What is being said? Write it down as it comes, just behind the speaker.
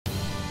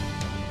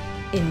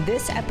In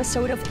this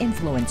episode of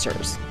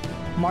Influencers,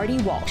 Marty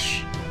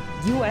Walsh,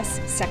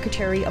 U.S.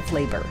 Secretary of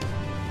Labor.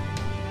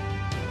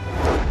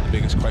 The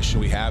biggest question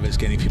we have is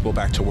getting people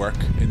back to work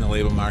in the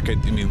labor market.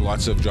 I mean,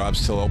 lots of jobs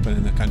still open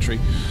in the country.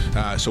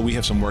 So we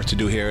have some work to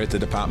do here at the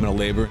Department of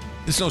Labor.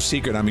 It's no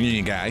secret I'm a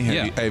union guy.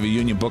 I have a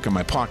union book in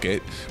my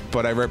pocket,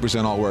 but I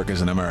represent all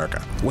workers in America.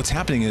 What's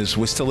happening is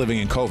we're still living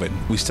in COVID.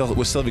 We're still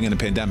living in a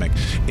pandemic,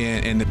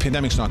 and the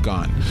pandemic's not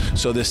gone.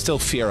 So there's still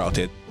fear out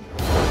there.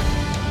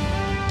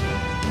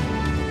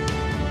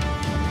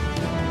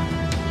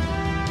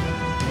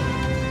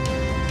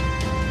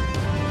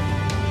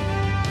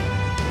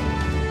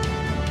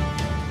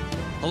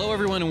 Hello,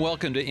 everyone, and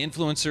welcome to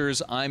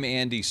Influencers. I'm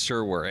Andy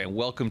Serwer, and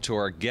welcome to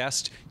our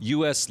guest,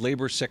 U.S.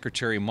 Labor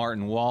Secretary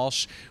Marty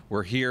Walsh.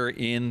 We're here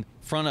in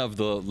front of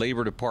the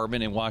Labor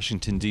Department in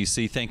Washington,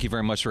 D.C. Thank you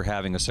very much for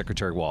having us,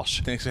 Secretary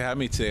Walsh. Thanks for having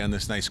me today on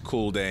this nice,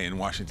 cool day in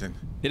Washington.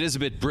 It is a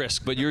bit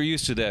brisk, but you're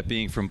used to that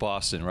being from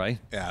Boston, right?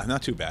 Yeah,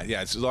 not too bad.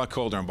 Yeah, it's a lot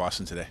colder in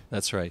Boston today.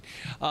 That's right.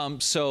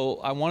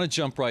 So I want to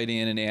jump right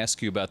in and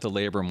ask you about the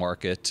labor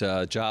market.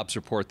 Jobs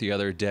report the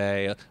other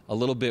day, a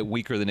little bit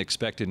weaker than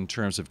expected in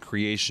terms of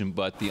creation,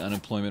 but the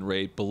unemployment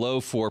rate below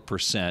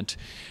 4%.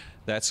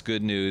 That's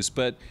good news.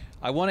 But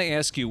I want to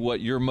ask you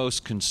what you're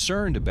most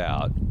concerned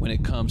about when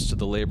it comes to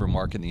the labor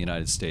market in the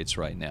United States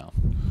right now.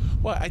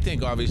 Well, I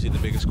think obviously the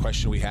biggest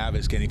question we have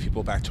is getting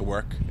people back to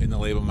work in the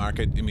labor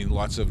market. I mean,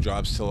 lots of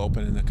jobs still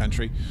open in the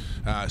country.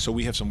 So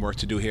we have some work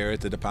to do here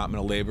at the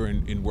Department of Labor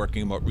in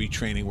working about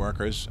retraining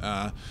workers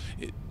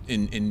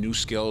in new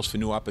skills for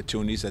new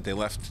opportunities that they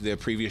left their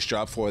previous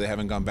job for. They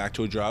haven't gone back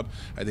to a job.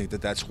 I think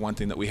that that's one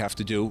thing that we have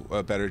to do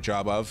a better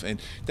job of.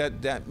 And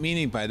that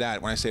meaning by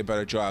that, when I say a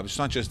better job, it's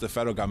not just the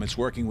federal government, it's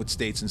working with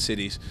states and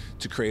cities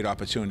to create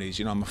opportunities.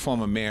 You know, I'm a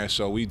former mayor,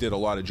 so we did a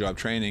lot of job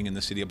training in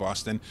the city of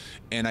Boston,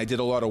 and I did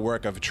a lot of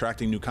work of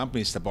attracting new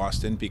companies to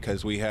Boston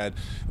because we had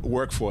a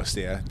workforce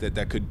there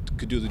that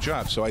could do the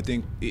job. So I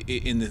think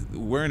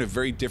we're in a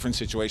very different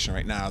situation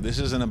right now. This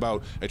isn't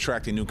about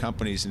attracting new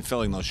companies and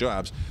filling those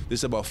jobs. This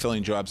is about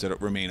filling jobs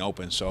that remain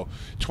open. So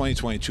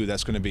 2022,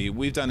 that's going to be,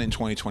 we've done in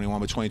 2021,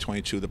 but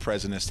 2022, the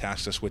president has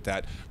tasked us with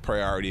that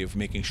priority of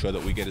making sure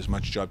that we get as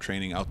much job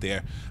training out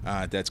there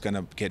that's going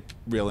to get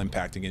real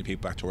impact and getting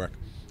people back to work.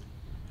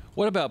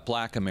 What about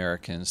black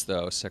Americans,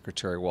 though,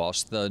 Secretary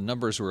Walsh? The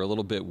numbers were a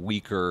little bit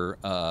weaker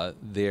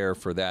there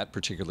for that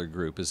particular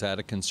group. Is that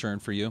a concern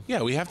for you?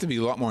 Yeah, we have to be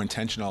a lot more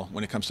intentional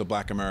when it comes to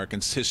black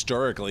Americans.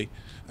 Historically,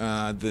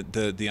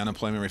 the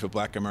unemployment rate for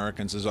black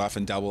Americans is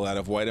often double that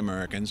of white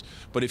Americans.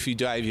 But if you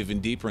dive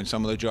even deeper in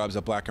some of the jobs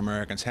that black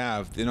Americans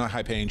have, they're not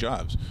high-paying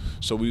jobs.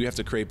 So we have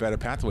to create better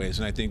pathways.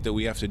 And I think that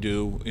we have to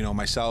do, you know,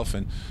 myself,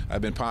 and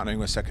I've been partnering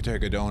with Secretary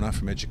Cardona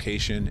from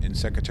Education and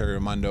Secretary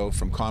Raimondo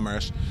from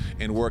Commerce,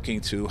 and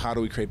working to how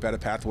do we create better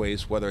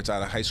pathways, whether it's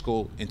out of high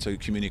school into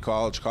community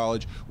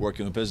college,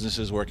 working with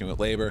businesses, working with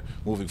labor,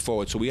 moving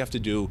forward. So we have to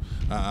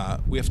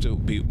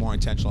be more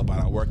intentional about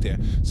our work there.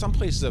 Some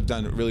places have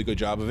done a really good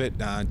job of it.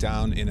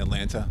 Down in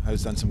Atlanta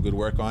has done some good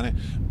work on it,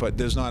 but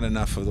there's not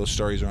enough of those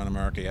stories around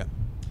America yet.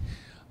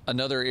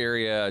 Another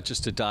area,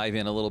 just to dive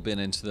in a little bit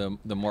into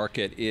the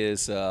market,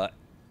 is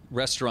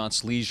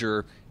restaurants,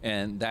 leisure,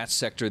 and that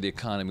sector of the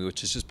economy,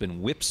 which has just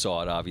been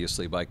whipsawed,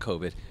 obviously, by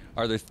COVID.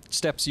 Are there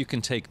steps you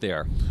can take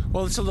there?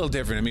 Well, it's a little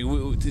different. I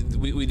mean,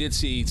 we did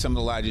see some of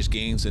the largest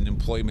gains in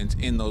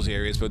employment in those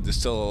areas, but there's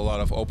still a lot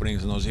of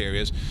openings in those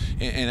areas.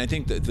 And I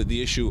think that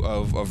the issue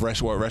of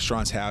what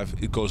restaurants have,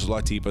 it goes a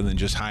lot deeper than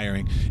just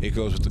hiring. It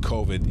goes with the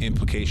COVID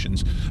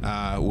implications,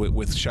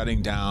 with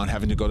shutting down,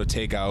 having to go to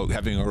takeout,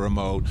 having a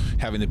remote,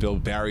 having to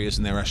build barriers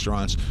in their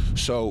restaurants.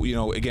 So, you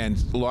know, again,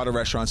 a lot of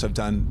restaurants have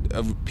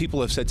done,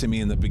 people have said to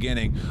me in the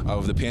beginning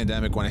of the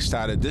pandemic when I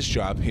started this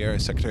job here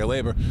as Secretary of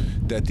Labor,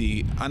 that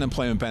the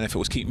unemployment benefit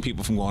was keeping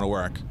people from going to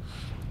work.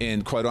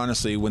 And quite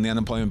honestly, when the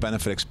unemployment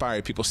benefit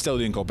expired, people still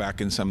didn't go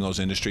back in some of those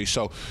industries.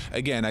 So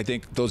again, I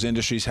think those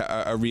industries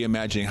are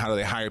reimagining how do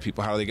they hire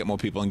people, how do they get more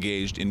people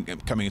engaged in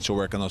coming into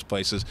work in those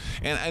places.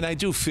 And I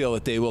do feel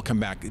that they will come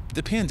back.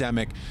 The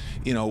pandemic,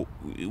 you know,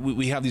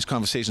 we have these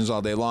conversations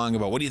all day long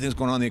about what do you think is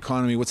going on in the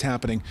economy, what's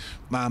happening.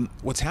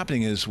 What's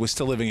happening is we're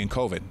still living in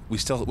COVID. We're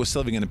still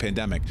living in a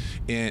pandemic,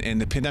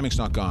 and the pandemic's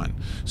not gone.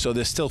 So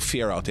there's still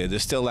fear out there.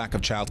 There's still lack of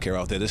childcare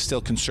out there. There's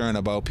still concern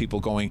about people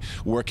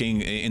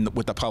working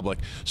with the public.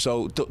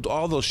 So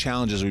all those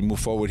challenges we move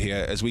forward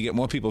here, as we get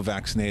more people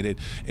vaccinated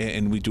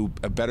and we do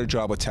a better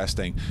job of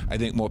testing, I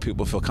think more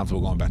people feel comfortable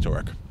going back to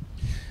work.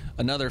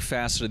 Another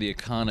facet of the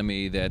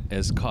economy that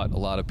has caught a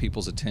lot of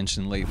people's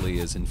attention lately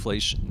is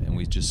inflation, and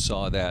we just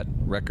saw that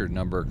record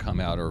number come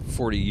out, or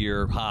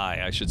 40-year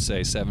high, I should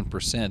say,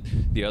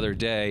 7% the other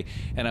day.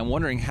 And I'm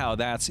wondering how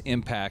that's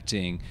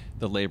impacting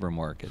the labor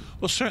market?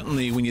 Well,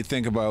 certainly when you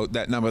think about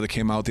that number that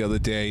came out the other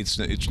day,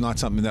 it's not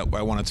something that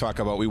I want to talk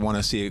about. We want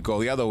to see it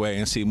go the other way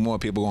and see more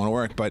people going to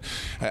work. But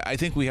I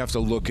think we have to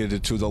look at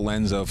it through the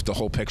lens of the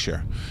whole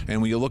picture.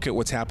 And when you look at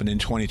what's happened in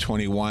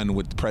 2021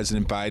 with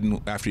President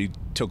Biden after he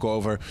took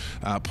over,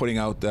 putting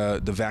out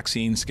the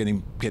vaccines,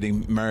 getting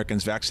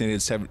Americans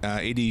vaccinated.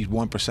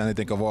 81%, I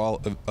think, of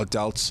all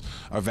adults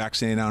are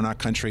vaccinated now in our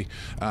country.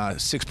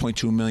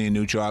 6.2 million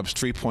new jobs,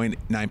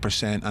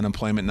 3.9%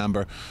 unemployment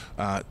number.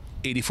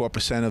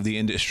 84% of the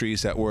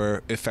industries that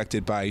were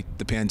affected by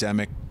the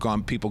pandemic,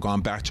 people gone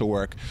back to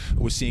work.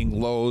 We're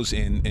seeing lows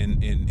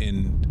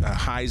in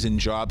highs in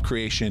job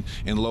creation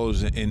and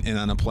lows in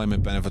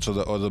unemployment benefits,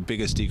 or the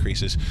biggest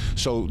decreases.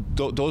 So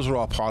those are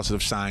all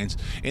positive signs.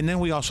 And then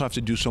we also have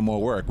to do some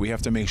more work. We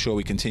have to make sure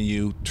we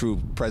continue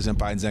through President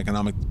Biden's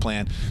economic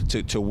plan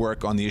to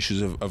work on the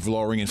issues of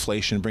lowering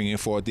inflation, bringing it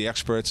forward. The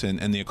experts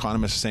and the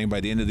economists are saying by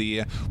the end of the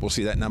year, we'll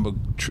see that number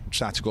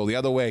start to go the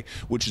other way,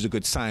 which is a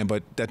good sign,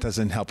 but that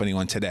doesn't help anyone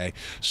today.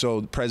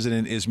 So the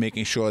president is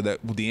making sure that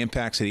the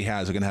impacts that he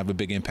has are going to have a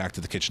big impact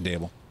at the kitchen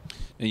table.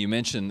 Now, you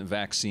mentioned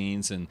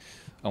vaccines, and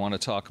I want to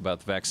talk about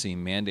the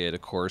vaccine mandate,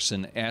 of course,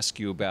 and ask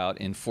you about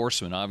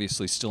enforcement.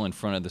 Obviously still in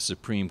front of the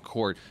Supreme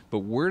Court, but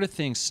where do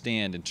things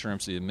stand in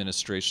terms of the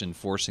administration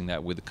enforcing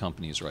that with the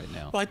companies right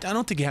now? Well, I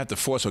don't think you have to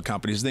force with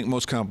companies. I think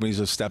most companies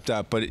have stepped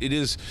up, but it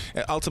is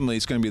ultimately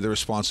it's going to be the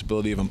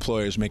responsibility of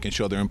employers making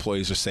sure their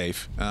employees are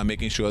safe,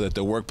 making sure that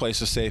their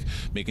workplace is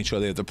safe, making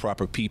sure they have the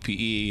proper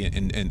PPE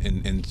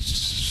and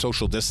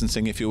social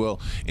distancing, if you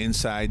will,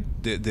 inside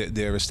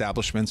their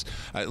establishments.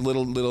 A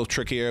little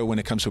trickier when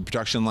it comes to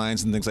production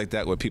lines and things like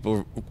that, where people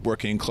are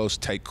working in close,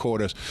 tight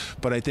quarters.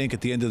 But I think at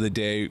the end of the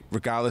day,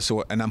 regardless of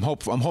what, and I'm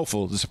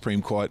hopeful the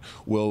Supreme Court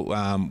will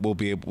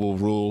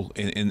rule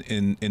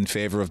in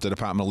favor of the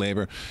Department of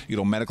Labor. You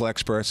know, medical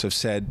experts have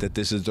said that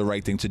this is the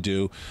right thing to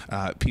do.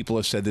 People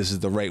have said this is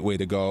the right way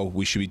to go.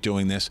 We should be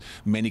doing this.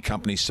 Many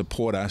companies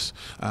support us,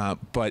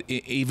 but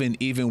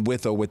even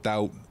with or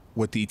without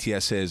what the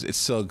ETS is, it's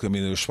still going to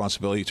be the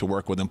responsibility to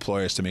work with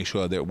employers to make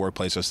sure their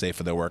workplaces are safe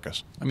for their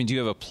workers. I mean, do you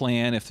have a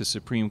plan if the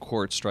Supreme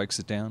Court strikes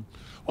it down?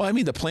 Well, I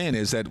mean, the plan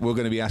is that we're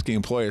going to be asking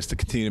employers to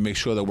continue to make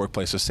sure their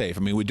workplace is safe.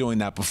 I mean, we're doing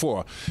that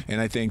before, and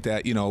I think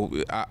that, you know,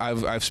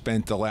 I've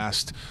spent the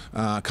last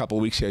couple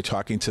of weeks here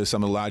talking to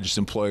some of the largest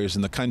employers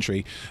in the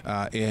country,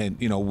 and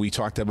you know, we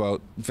talked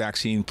about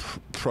vaccine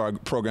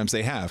programs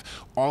they have.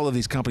 All of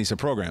these companies have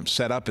programs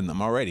set up in them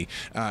already,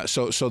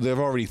 so they've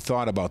already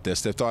thought about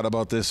this. They've thought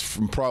about this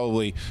from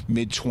probably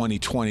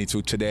mid-2020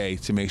 through today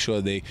to make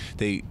sure they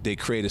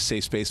create a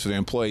safe space for their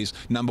employees.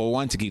 Number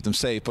one, to keep them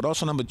safe, but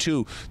also number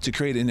two, to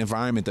create an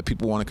environment that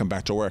people want to come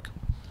back to work.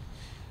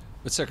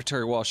 But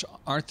Secretary Walsh,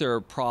 aren't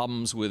there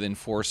problems with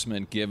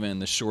enforcement given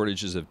the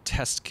shortages of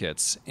test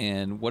kits?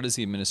 And what is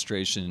the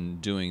administration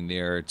doing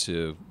there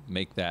to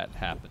make that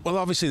happen? Well,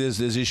 obviously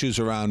there's issues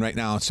around right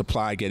now in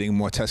supply, getting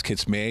more test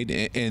kits made.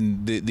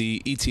 And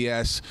the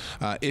ETS,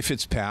 if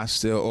it's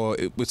passed, or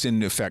it's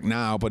in effect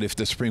now, but if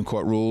the Supreme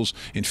Court rules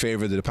in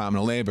favor of the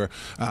Department of Labor,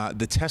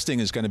 the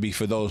testing is going to be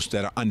for those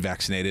that are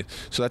unvaccinated.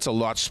 So that's a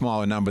lot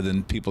smaller number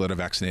than people that are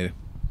vaccinated.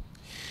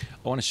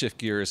 I want to shift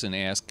gears and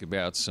ask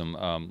about some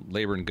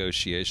labor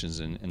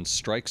negotiations and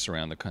strikes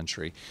around the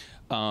country.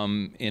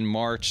 In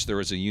March, there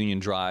was a union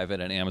drive at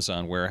an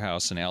Amazon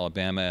warehouse in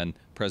Alabama, and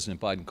President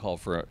Biden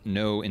called for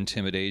no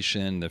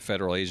intimidation. The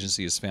federal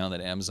agency has found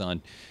that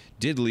Amazon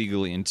did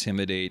legally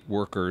intimidate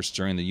workers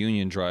during the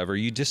union drive. Are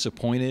you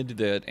disappointed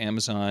that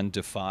Amazon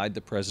defied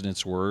the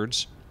president's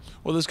words?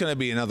 Well, there's going to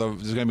be another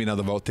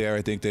vote there.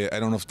 I think I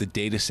don't know if the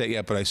date is set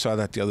yet, but I saw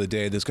that the other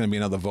day. There's going to be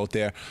another vote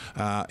there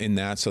in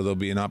that, so there'll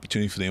be an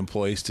opportunity for the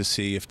employees to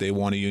see if they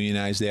want to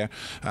unionize there.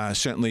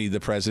 Certainly, the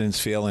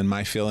president's feeling,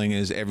 my feeling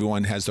is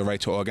everyone has the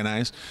right to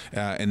organize,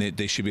 and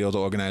they should be able to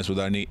organize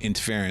without any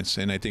interference.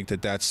 And I think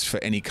that that's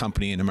for any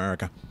company in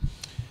America.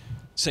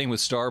 Same with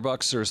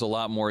Starbucks. There's a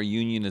lot more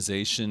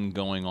unionization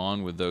going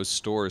on with those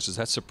stores. Does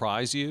that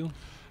surprise you?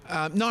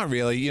 Not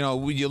really. You know,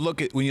 when you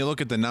look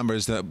at the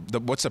numbers,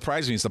 what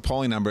surprised me is the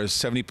polling numbers.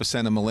 70%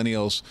 of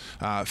millennials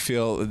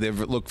feel they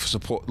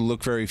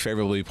look very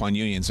favorably upon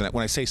unions. And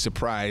when I say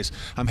surprise,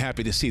 I'm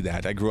happy to see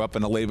that. I grew up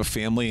in a labor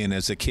family, and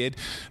as a kid,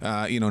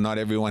 you know, not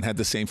everyone had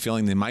the same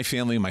feeling. In my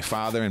family, my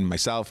father and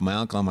myself, my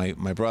uncle,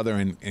 my brother,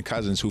 and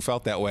cousins who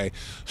felt that way.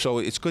 So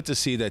it's good to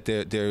see that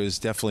there is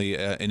definitely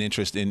an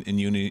interest in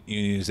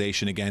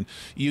unionization again.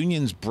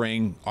 Unions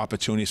bring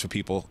opportunities for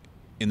people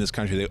in this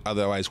country they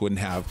otherwise wouldn't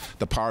have.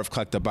 The power of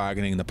collective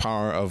bargaining, the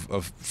power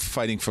of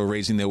fighting for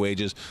raising their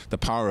wages, the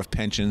power of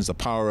pensions, the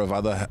power of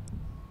other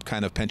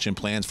kind of pension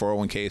plans,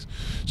 401ks.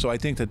 So I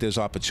think that there's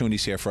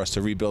opportunities here for us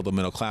to rebuild the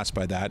middle class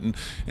by that.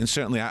 And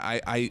certainly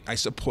I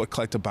support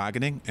collective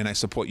bargaining and I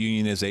support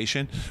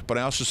unionization, but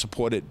I also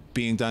support it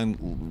being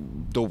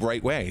done the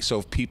right way. So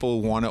if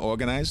people want to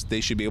organize,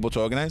 they should be able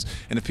to organize.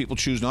 And if people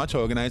choose not to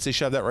organize, they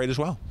should have that right as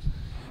well.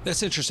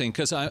 That's interesting,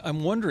 because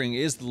I'm wondering,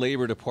 where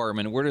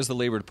does the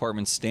Labor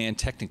Department stand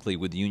technically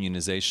with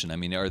unionization? I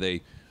mean, are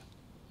they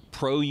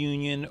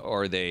pro-union?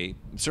 Are they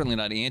certainly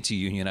not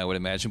anti-union, I would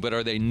imagine, but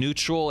are they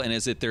neutral? And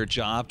is it their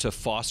job to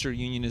foster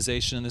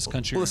unionization in this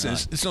country? Well, listen,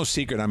 it's no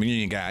secret I'm a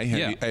union guy.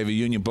 I have a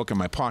union book in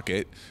my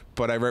pocket,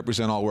 but I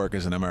represent all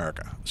workers in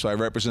America. So I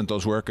represent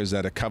those workers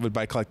that are covered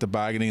by collective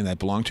bargaining that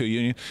belong to a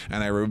union,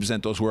 and I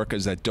represent those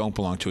workers that don't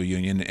belong to a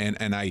union.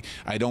 And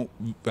I don't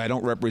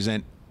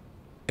represent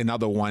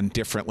another one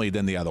differently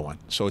than the other one.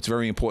 So it's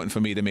very important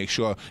for me to make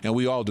sure, and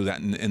we all do that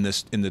in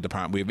the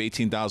department. We have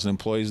 18,000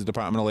 employees in the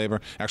Department of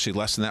Labor. Actually,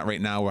 less than that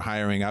right now. We're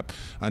hiring up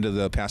under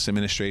the past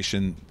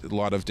administration. A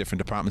lot of different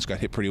departments got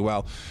hit pretty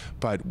well,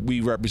 but we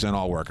represent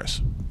all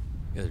workers.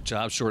 Yeah,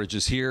 job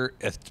shortages here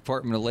at the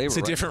Department of Labor. It's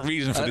a different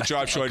reason for the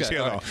job shortage here,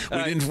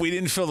 though. We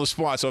didn't fill the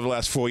spots over the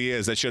last 4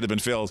 years that should have been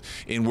filled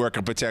in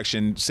worker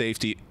protection,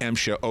 safety,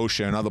 MSHA,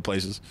 OSHA, and other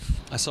places.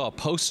 I saw a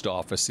post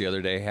office the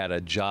other day had a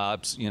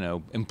jobs,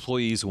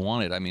 employees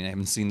wanted. I mean, I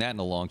haven't seen that in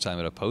a long time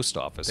at a post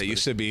office. That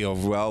used to be a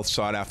well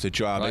sought after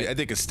job. Right. I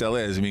think it still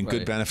is. I mean,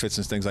 good benefits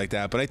and things like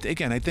that. But I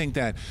think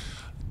that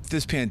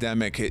this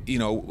pandemic, I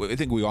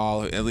think we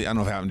all, I don't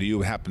know if it happened to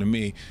you, it happened to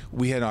me,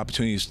 we had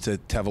opportunities to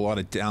have a lot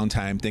of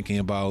downtime thinking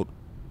about,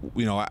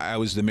 I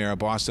was the mayor of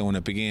Boston when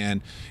it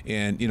began,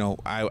 and,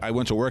 I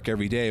went to work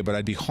every day, but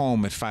I'd be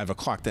home at 5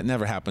 o'clock. That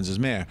never happens as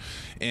mayor.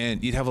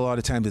 And you'd have a lot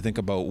of time to think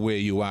about where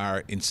you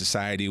are in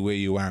society, where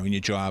you are in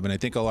your job. And I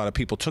think a lot of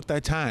people took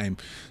that time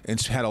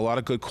and had a lot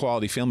of good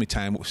quality family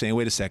time saying,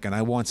 wait a second,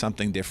 I want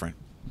something different.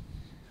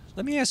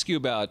 Let me ask you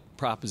about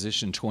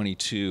Proposition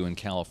 22 in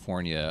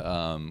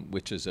California,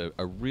 which is a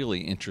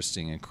really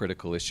interesting and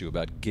critical issue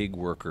about gig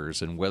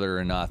workers and whether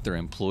or not they're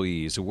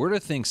employees. Where do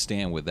things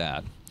stand with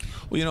that?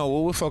 Well,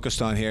 what we're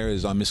focused on here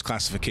is on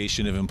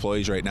misclassification of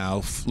employees right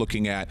now,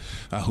 looking at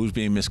who's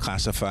being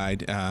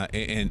misclassified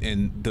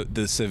and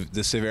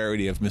the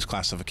severity of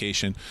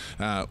misclassification.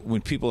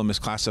 When people are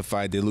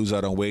misclassified, they lose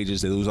out on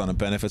wages, they lose out on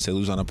benefits, they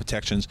lose out on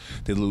protections,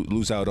 they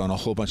lose out on a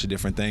whole bunch of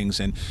different things.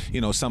 And,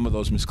 some of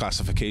those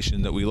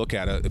misclassification that we look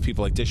at are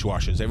people like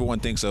dishwashers. Everyone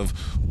thinks of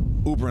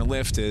Uber and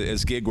Lyft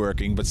as gig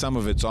working, but some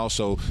of it's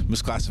also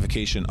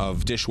misclassification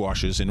of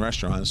dishwashers in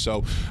restaurants.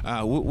 So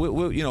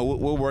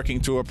we're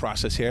working through a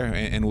process here,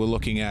 and we're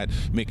looking at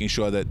making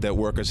sure that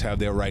workers have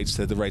their rights,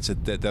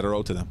 that are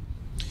owed to them.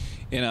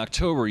 In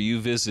October, you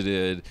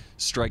visited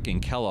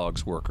striking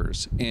Kellogg's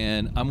workers,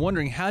 and I'm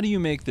wondering, how do you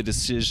make the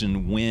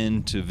decision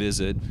when to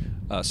visit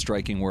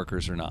striking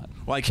workers or not?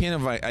 Well, I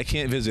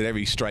can't visit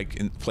every strike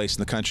place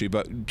in the country,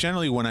 but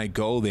generally when I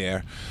go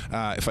there,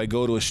 if I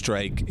go to a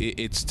strike,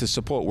 it's to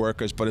support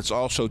workers, but it's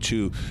also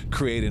to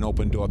create an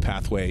open door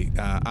pathway.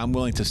 I'm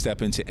willing to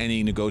step into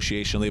any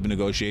labor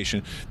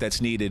negotiation that's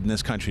needed in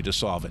this country to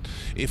solve it.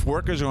 If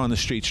workers are on the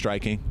street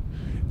striking,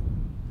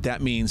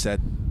 that means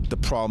that the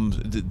problem,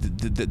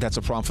 that's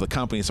a problem for the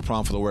company, it's a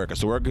problem for the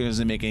workers. The worker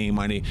isn't making any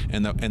money,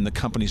 and the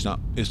company's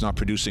is not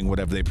producing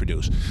whatever they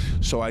produce.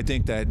 So I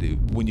think that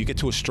when you get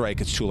to a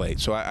strike, it's too late.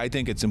 So I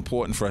think it's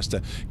important for us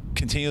to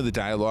continue the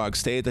dialogue,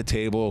 stay at the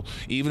table,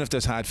 even if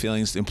there's hard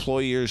feelings.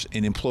 Employers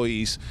and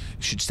employees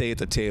should stay at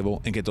the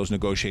table and get those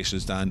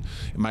negotiations done.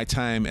 In my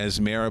time as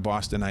mayor of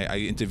Boston, I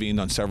intervened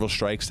on several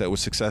strikes that were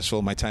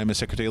successful. My time as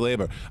Secretary of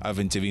Labor, I've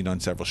intervened on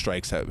several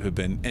strikes that have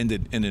been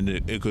ended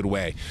in a good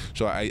way.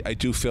 So I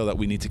do feel that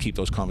we need to keep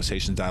those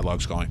conversations,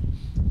 dialogues going.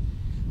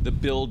 The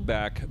Build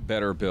Back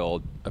Better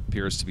bill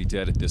appears to be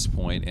dead at this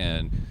point,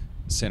 and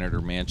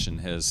Senator Manchin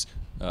has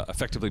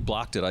effectively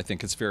blocked it, I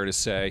think it's fair to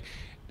say.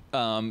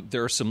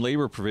 There are some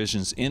labor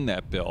provisions in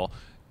that bill.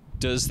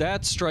 Does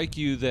that strike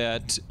you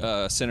that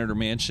Senator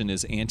Manchin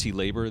is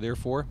anti-labor,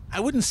 therefore? I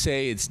wouldn't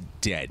say it's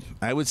dead.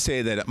 I would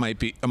say that it might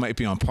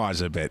be on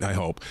pause a bit, I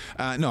hope.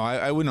 No,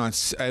 I would not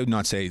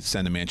say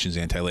Senator Manchin's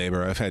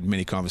anti-labor. I've had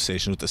many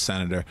conversations with the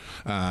senator.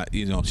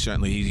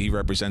 Certainly he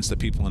represents the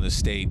people in the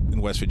state in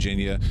West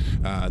Virginia,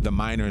 the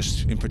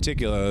miners in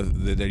particular,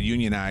 they're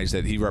unionized,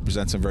 that he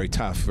represents them very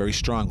tough, very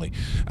strongly.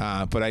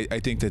 But I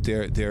think that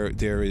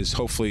there is,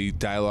 hopefully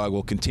dialogue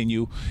will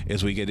continue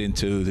as we get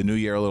into the new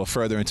year, a little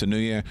further into New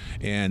Year.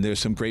 And there's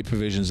some great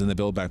provisions in the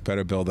Build Back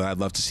Better bill that I'd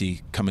love to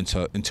see come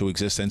into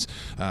existence.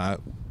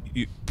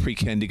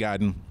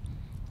 Pre-kindergarten,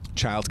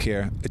 child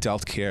care,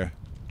 adult care,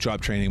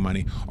 job training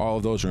money, all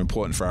of those are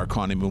important for our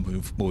economy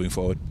moving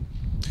forward.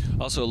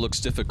 Also, it looks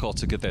difficult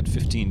to get that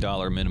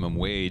 $15 minimum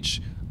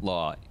wage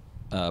law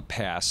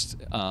passed.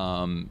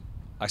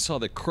 I saw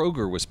that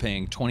Kroger was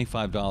paying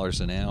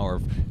 $25 an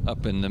hour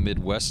up in the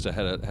Midwest.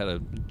 Had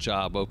a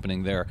job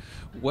opening there.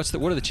 What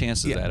are the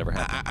chances of that ever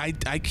happening?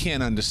 I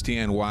can't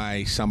understand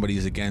why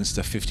somebody's against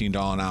a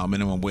 $15 an hour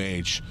minimum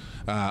wage,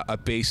 a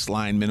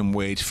baseline minimum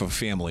wage for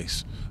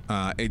families.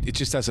 It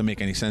just doesn't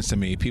make any sense to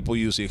me. People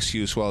use the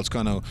excuse, well, it's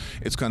gonna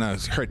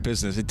hurt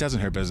business. It doesn't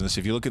hurt business.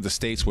 If you look at the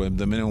states where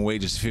the minimum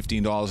wage is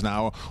 $15 an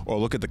hour, or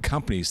look at the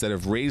companies that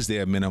have raised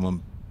their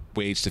minimum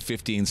wage to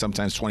 $15,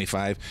 sometimes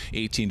 $25,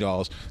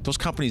 $18. Those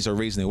companies are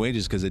raising their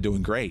wages because they're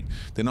doing great.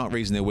 They're not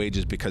raising their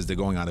wages because they're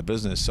going out of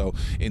business. So,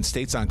 and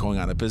states aren't going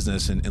out of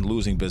business and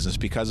losing business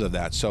because of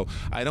that. So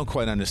I don't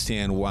quite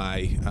understand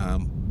why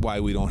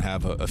we don't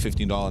have a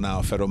 $15 an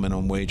hour federal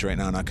minimum wage right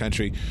now in our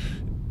country.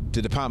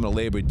 the Department of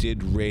Labor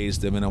did raise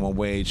the minimum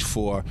wage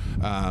for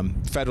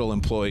federal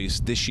employees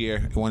this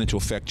year. It went into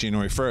effect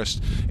January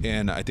 1st,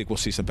 and I think we'll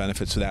see some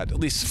benefits of that, at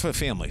least for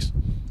families.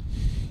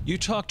 You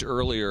talked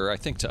earlier, I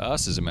think to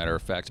us as a matter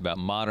of fact, about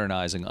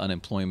modernizing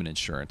unemployment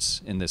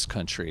insurance in this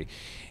country.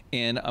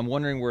 And I'm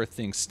wondering where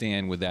things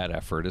stand with that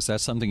effort. Is that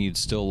something you'd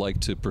still like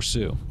to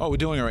pursue? Oh, we're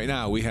doing it right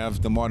now. We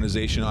have the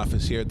modernization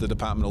office here at the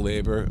Department of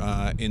Labor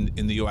in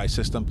the UI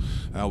system.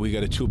 We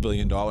got a $2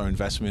 billion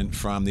investment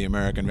from the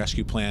American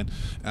Rescue Plan.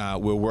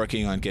 We're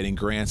working on getting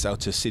grants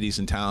out to cities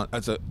and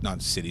towns,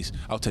 not cities,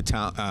 out to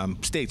town,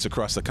 states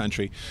across the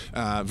country.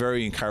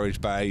 Very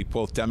encouraged by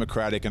both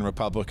Democratic and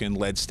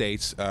Republican-led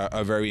states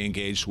are very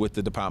engaged with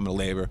the Department of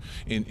Labor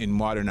in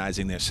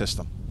modernizing their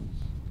system.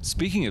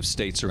 Speaking of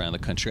states around the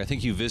country, I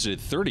think you visited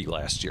 30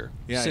 last year.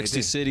 Yeah,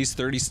 60 cities,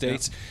 30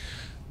 states.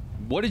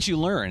 Yeah. What did you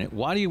learn?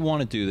 Why do you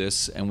want to do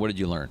this, and what did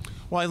you learn?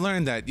 Well, I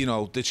learned that,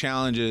 the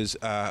challenges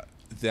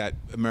that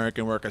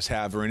American workers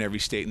have are in every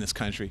state in this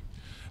country.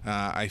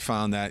 I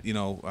found that,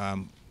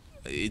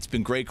 it's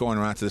been great going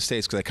around to the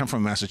states because I come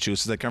from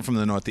Massachusetts, I come from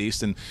the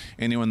Northeast, and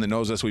anyone that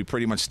knows us, we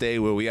pretty much stay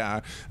where we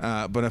are.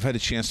 But I've had a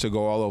chance to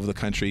go all over the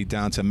country,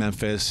 down to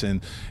Memphis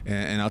and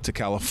out to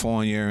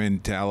California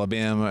and to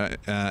Alabama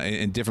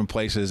and different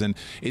places. And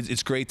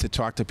it's great to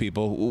talk to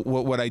people.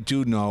 What I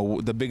do know,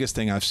 the biggest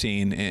thing I've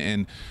seen,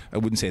 and I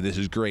wouldn't say this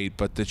is great,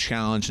 but the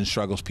challenge and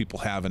struggles people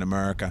have in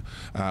America,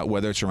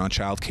 whether it's around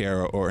child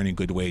care or any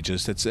good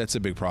wages, that's a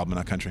big problem in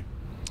our country.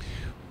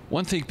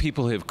 One thing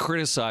people have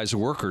criticized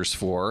workers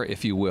for,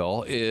 if you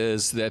will,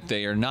 is that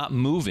they are not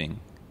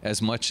moving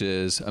as much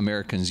as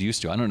Americans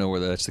used to. I don't know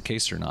whether that's the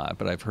case or not,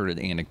 but I've heard it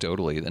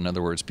anecdotally. In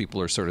other words, people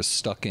are sort of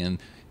stuck in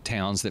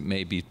towns that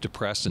may be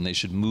depressed and they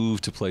should move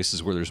to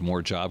places where there's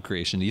more job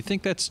creation. Do you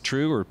think that's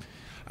true? Or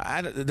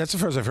that's the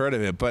first I've heard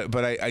of it,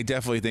 but I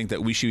definitely think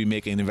that we should be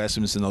making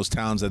investments in those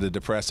towns that are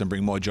depressed and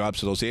bring more jobs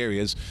to those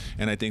areas.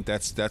 And I think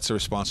that's a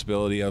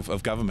responsibility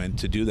of government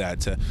to do that,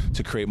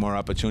 to create more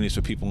opportunities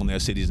for people in their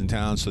cities and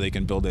towns so they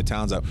can build their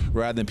towns up,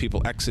 rather than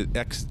people exit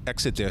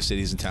their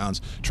cities and towns,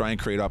 try and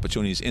create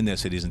opportunities in their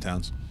cities and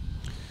towns.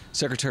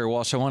 Secretary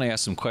Walsh, I want to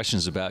ask some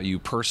questions about you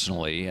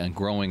personally and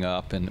growing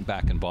up and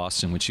back in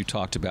Boston, which you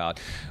talked about.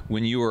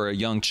 When you were a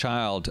young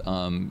child,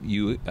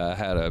 you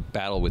had a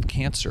battle with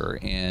cancer,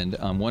 and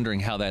I'm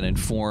wondering how that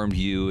informed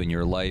you and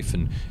your life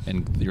and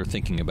your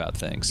thinking about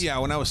things. Yeah,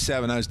 when I was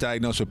 7, I was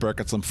diagnosed with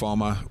Burkitt's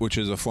lymphoma, which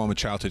is a form of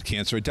childhood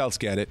cancer. Adults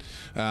get it,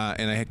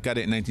 and I got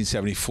it in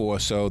 1974,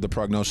 so the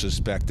prognosis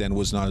back then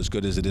was not as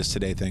good as it is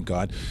today, thank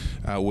God,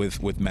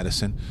 with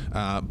medicine.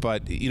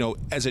 But,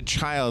 as a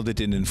child, it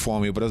didn't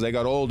inform me, but as I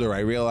got older,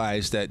 I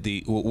realized that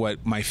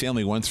what my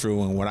family went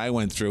through and what I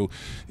went through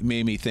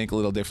made me think a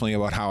little differently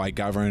about how I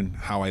govern,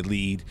 how I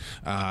lead,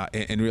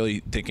 and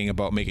really thinking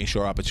about making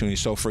sure opportunities.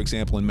 So, for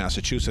example, in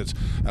Massachusetts,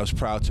 I was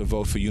proud to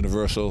vote for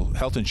universal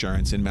health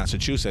insurance in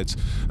Massachusetts.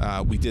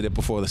 We did it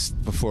before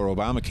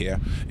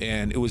Obamacare,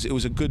 and it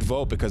was a good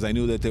vote because I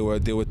knew that there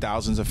were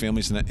thousands of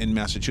families in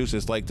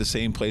Massachusetts, like the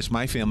same place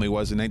my family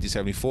was in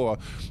 1974,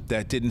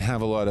 that didn't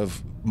have a lot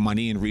of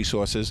money and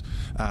resources,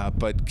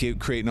 but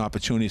creating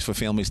opportunities for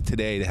families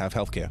today to have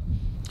health care.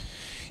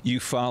 You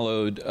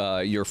followed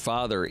your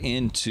father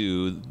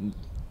into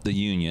the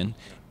union,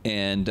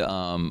 and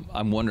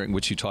I'm wondering,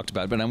 which you talked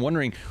about, but I'm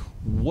wondering,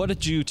 what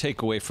did you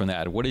take away from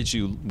that? What did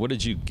you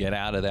get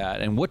out of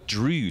that, and what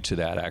drew you to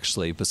that,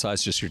 actually,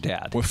 besides just your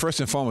dad? Well, first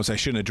and foremost, I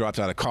shouldn't have dropped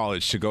out of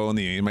college to go in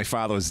the union. My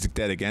father was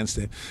dead against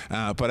it,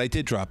 but I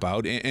did drop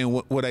out. And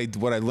what I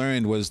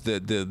learned was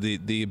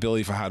the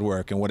ability for hard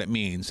work and what it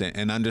means,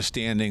 and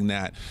understanding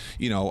that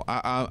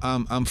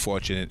I'm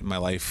fortunate in my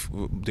life,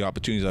 the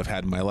opportunities I've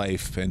had in my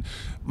life, and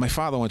my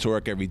father went to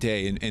work every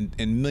day,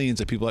 and millions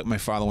of people like my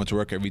father went to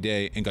work every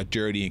day and got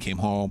dirty and came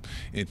home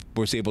and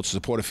was able to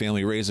support a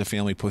family, raise a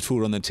family, put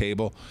food on the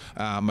table.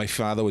 My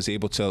father was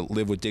able to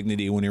live with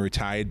dignity when he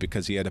retired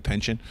because he had a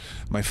pension.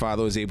 My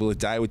father was able to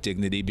die with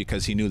dignity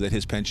because he knew that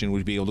his pension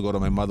would be able to go to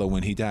my mother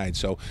when he died.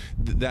 So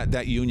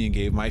that union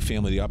gave my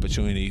family the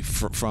opportunity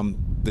from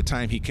the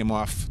time he came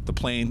off the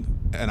plane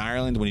in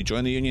Ireland when he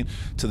joined the union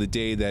to the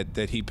day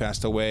that he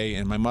passed away,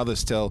 and my mother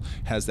still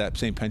has that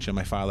same pension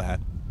my father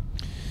had.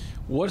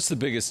 What's the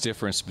biggest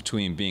difference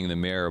between being the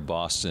mayor of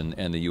Boston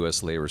and the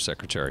U.S. Labor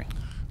Secretary?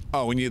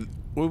 Oh, when you're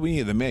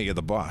the mayor, you're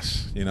the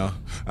boss.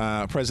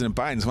 President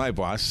Biden's my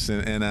boss,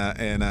 President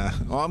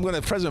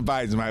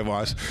Biden's my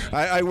boss.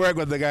 I work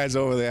with the guys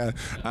over there,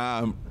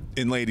 and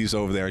ladies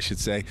over there, I should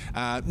say.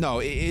 No,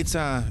 it's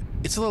a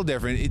little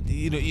different.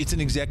 It's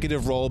an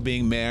executive role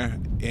being mayor,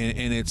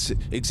 and it's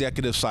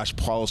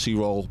executive/policy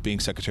role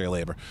being Secretary of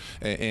Labor,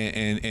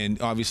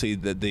 and obviously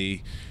the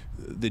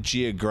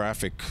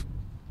geographic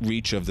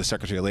reach of the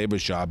Secretary of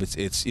Labor's job,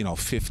 it's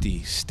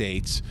 50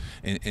 states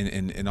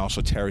and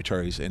also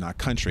territories in our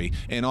country,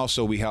 and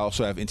also we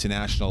also have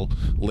international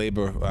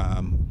labor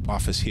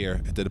office here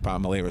at the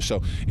Department of Labor,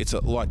 so it's a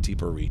lot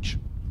deeper reach.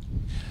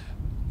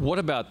 What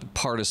about the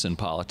partisan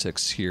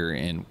politics here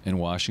in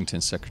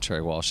Washington,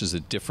 Secretary Walsh? Is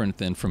it different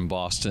than from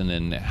Boston,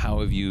 and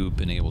how have you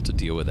been able to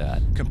deal with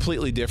that?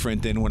 Completely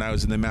different than when I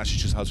was in the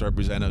Massachusetts House of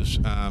Representatives.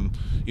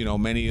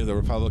 Many of the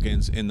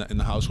Republicans in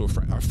the House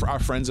are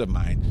friends of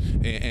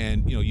mine,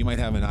 and you might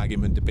have an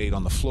argument, debate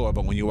on the floor,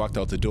 but when you walked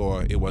out the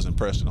door, it wasn't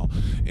personal.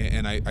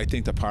 And I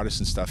think the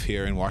partisan stuff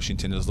here in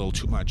Washington is a little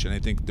too much, and I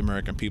think the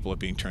American people are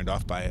being turned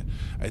off by it.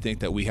 I think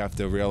that we have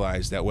to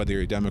realize that whether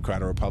you're a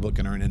Democrat or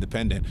Republican or an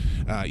independent,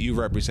 you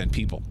represent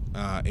people,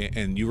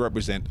 and you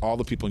represent all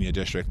the people in your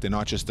district. They're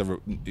not just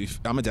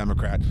if I'm a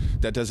Democrat,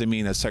 that doesn't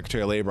mean as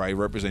Secretary of Labor I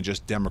represent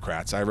just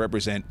Democrats. I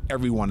represent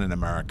everyone in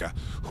America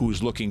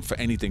who's looking for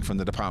anything from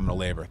the Department of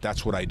Labor.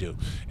 That's what I do,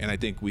 and I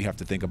think we have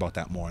to think about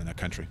that more in the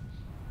country.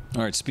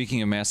 All right,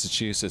 speaking of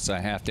Massachusetts, I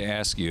have to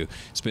ask you,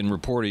 it's been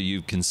reported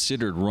you've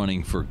considered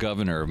running for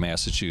governor of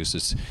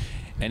Massachusetts.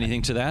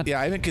 Anything to that? Yeah,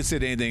 I haven't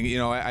considered anything.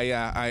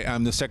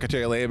 I'm the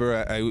Secretary of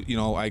Labor.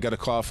 I got a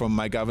call from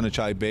my governor,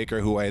 Charlie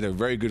Baker, who I had a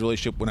very good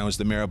relationship when I was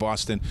the mayor of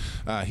Boston.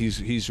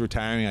 He's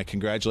retiring. I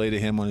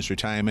congratulated him on his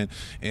retirement,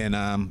 and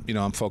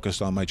I'm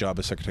focused on my job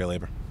as Secretary of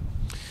Labor.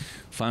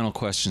 Final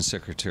question,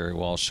 Secretary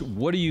Walsh.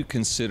 What do you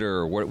consider,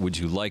 or what would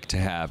you like to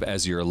have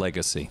as your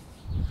legacy?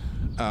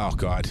 Oh,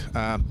 God.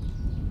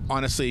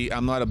 Honestly,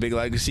 I'm not a big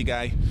legacy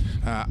guy.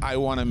 I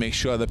want to make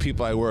sure the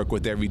people I work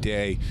with every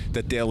day,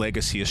 that their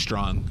legacy is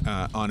strong,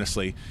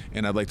 honestly.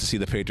 And I'd like to see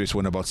the Patriots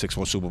win about 6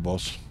 more Super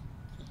Bowls.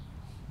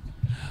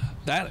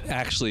 That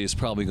actually is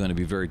probably going to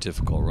be very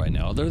difficult right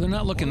now. They're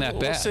not looking that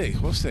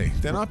bad. We'll see.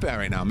 They're not bad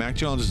right now. Mac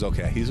Jones is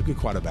okay. He's a good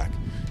quarterback.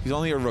 He's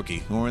only a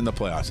rookie, and we're in the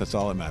playoffs. That's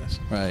all that matters.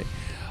 Right.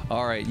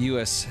 All right,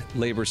 U.S.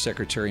 Labor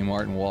Secretary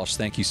Martin Walsh,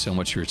 thank you so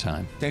much for your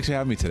time. Thanks for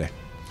having me today.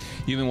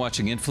 You've been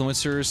watching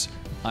Influencers.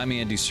 I'm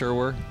Andy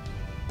Serwer.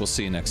 We'll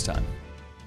see you next time.